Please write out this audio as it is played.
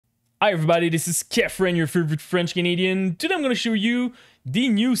Hi everybody, this is Kefren, your favorite French Canadian. Today I'm going to show you the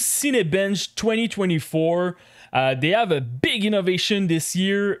new Cinebench 2024. They have a big innovation this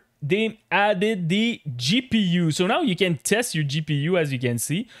year. They added the GPU. So now you can test your GPU, as you can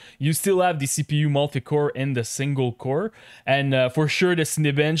see. You still have the CPU multi-core and the single core. And for sure the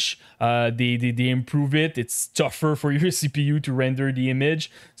Cinebench, they improve it. It's tougher for your CPU to render the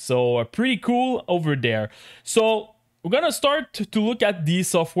image. So pretty cool over there. So we're gonna start to look at the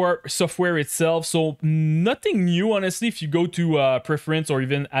software itself. So nothing new, honestly. If you go to preference or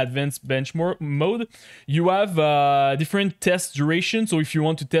even advanced bench mode, you have different test duration. So if you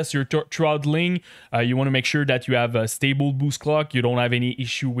want to test your throttling, you want to make sure that you have a stable boost clock. You don't have any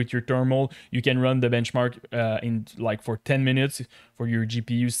issue with your thermal. You can run the benchmark in like for 10 minutes for your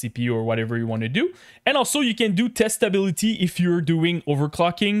GPU, CPU, or whatever you want to do. And also you can do test stability if you're doing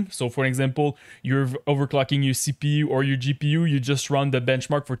overclocking. So for example, you're overclocking your CPU or your GPU, you just run the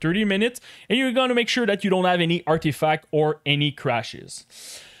benchmark for 30 minutes and you're going to make sure that you don't have any artifact or any crashes.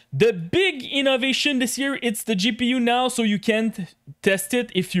 The big innovation this year, it's the GPU now, so you can test it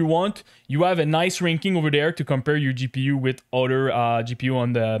if you want. You have a nice ranking over there to compare your GPU with other GPU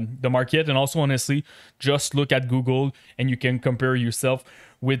on the market. And also, honestly, just look at Google and you can compare yourself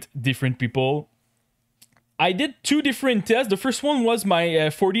with different people. I did two different tests. The first one was my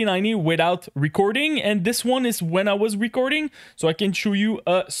 4090 without recording, and this one is when I was recording. So I can show you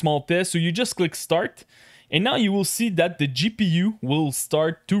a small test. So you just click start, and now you will see that the GPU will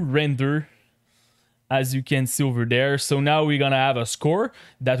start to render, as you can see over there. So now we're gonna have a score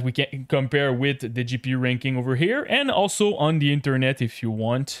that we can compare with the GPU ranking over here, and also on the internet if you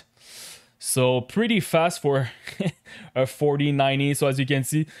want. So pretty fast for a 4090. So as you can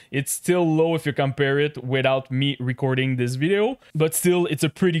see, it's still low if you compare it without me recording this video, but still it's a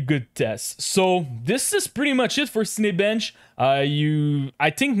pretty good test. So this is pretty much it for Cinebench.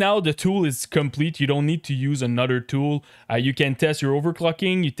 I think now the tool is complete. You don't need to use another tool. You can test your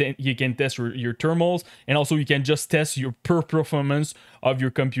overclocking, you can test your thermals, and also you can just test your performance of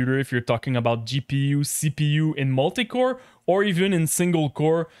your computer if you're talking about GPU, CPU in multi-core, or even in single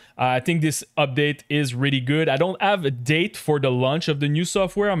core. I think this update is really good. I don't have a date for the launch of the new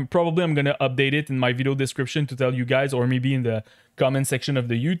software. I'm gonna update it in my video description to tell you guys, or maybe in the comment section of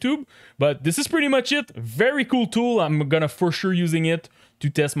the YouTube. But this is pretty much it. Very cool tool. I'm gonna for sure using it to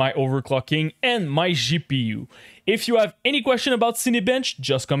test my overclocking and my GPU. If you have any question about Cinebench,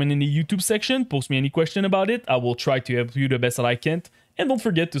 just comment in the YouTube section. Post me any question about it. I will try to help you the best that I can. And don't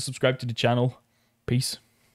forget to subscribe to the channel. Peace.